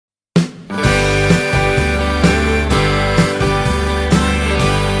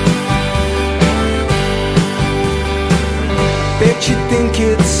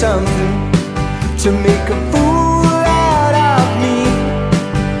to make a fool out of me,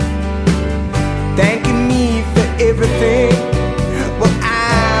 thanking me for everything while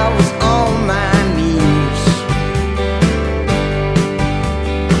I was on my knees.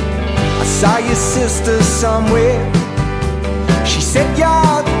 I saw your sister somewhere. She said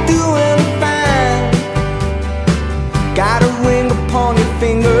you're doing fine. Got a ring upon your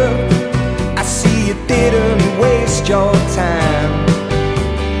finger. I see you didn't waste your time.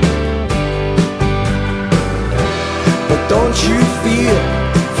 But don't you feel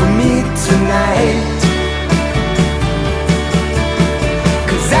for me tonight?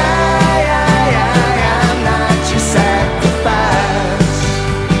 'Cause I'm not your sacrifice.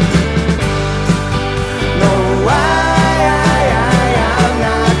 No, I'm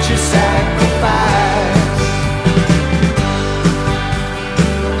not your sacrifice.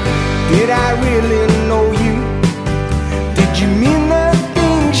 Did I really know you? Did you mean the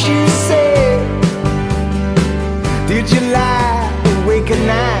things you said? Did you lie awake at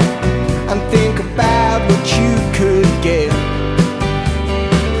night and think about what you could get?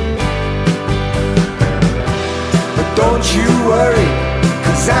 But don't you worry,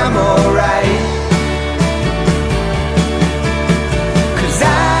 'cause I'm alright. 'Cause I'm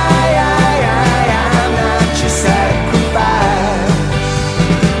not your sacrifice.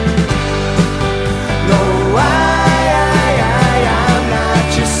 No, I'm not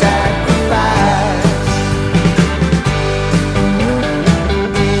your sacrifice.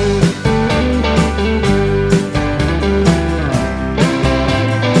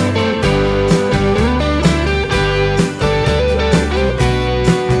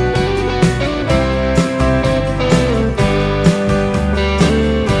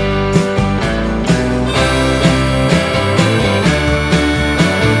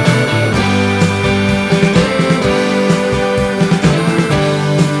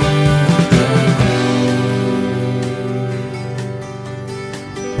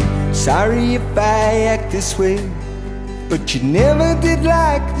 Sorry if I act this way, but you never did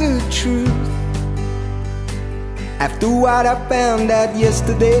like the truth. After what I found out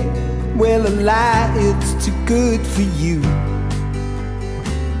yesterday, well, a lie, it's too good for you.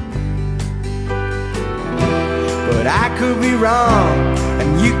 But I could be wrong, and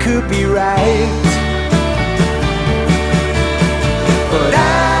you could be right. But